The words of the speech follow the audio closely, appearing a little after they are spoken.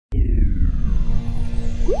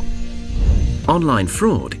Online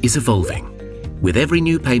fraud is evolving. With every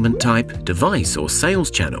new payment type, device or sales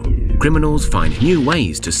channel, criminals find new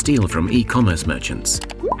ways to steal from e-commerce merchants.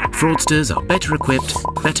 Fraudsters are better equipped,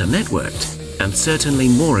 better networked, and certainly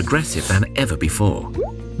more aggressive than ever before.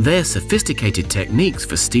 Their sophisticated techniques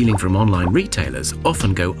for stealing from online retailers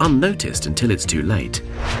often go unnoticed until it's too late.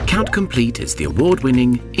 Kount Complete is the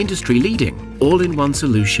award-winning, industry-leading, all-in-one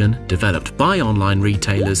solution developed by online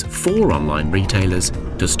retailers for online retailers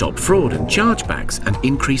to stop fraud and chargebacks and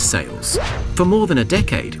increase sales. For more than a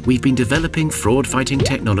decade, we've been developing fraud-fighting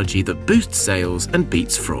technology that boosts sales and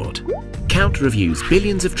beats fraud. Kount reviews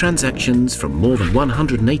billions of transactions from more than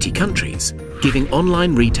 180 countries, giving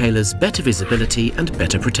online retailers better visibility and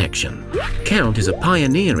better protection. Kount is a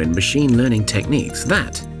pioneer in machine learning techniques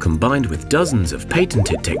that, combined with dozens of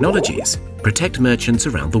patented technologies, protect merchants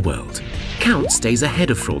around the world. Kount stays ahead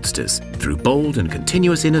of fraudsters through bold and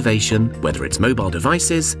continuous innovation, whether it's mobile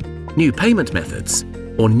devices, new payment methods,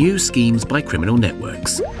 or new schemes by criminal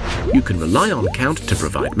networks. You can rely on Kount to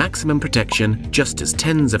provide maximum protection just as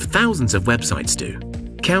tens of thousands of websites do.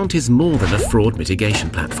 Kount is more than a fraud mitigation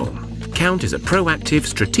platform. Kount is a proactive,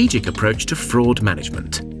 strategic approach to fraud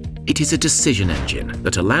management. It is a decision engine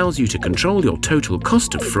that allows you to control your total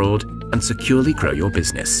cost of fraud and securely grow your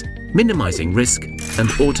business, minimizing risk and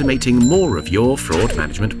automating more of your fraud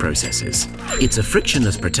management processes. It's a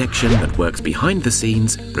frictionless protection that works behind the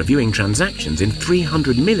scenes, reviewing transactions in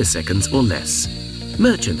 300 milliseconds or less.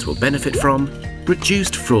 Merchants will benefit from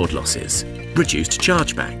reduced fraud losses, reduced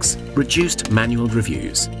chargebacks, reduced manual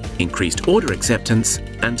reviews, increased order acceptance,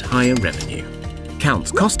 and higher revenue.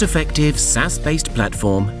 Kount's cost-effective, SaaS-based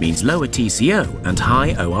platform means lower TCO and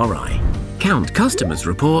high ORI. Kount customers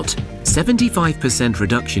report 75%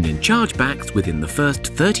 reduction in chargebacks within the first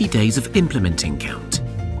 30 days of implementing Kount,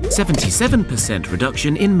 77%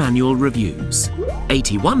 reduction in manual reviews,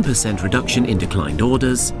 81% reduction in declined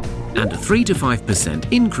orders, and a 3 to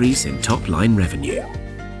 5% increase in top-line revenue.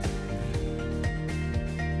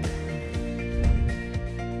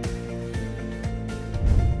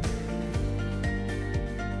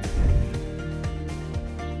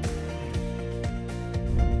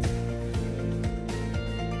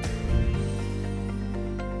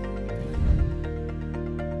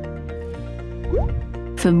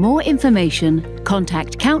 For more information,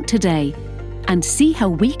 contact Kount today and see how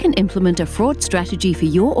we can implement a fraud strategy for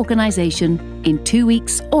your organization in 2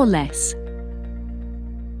 weeks or less.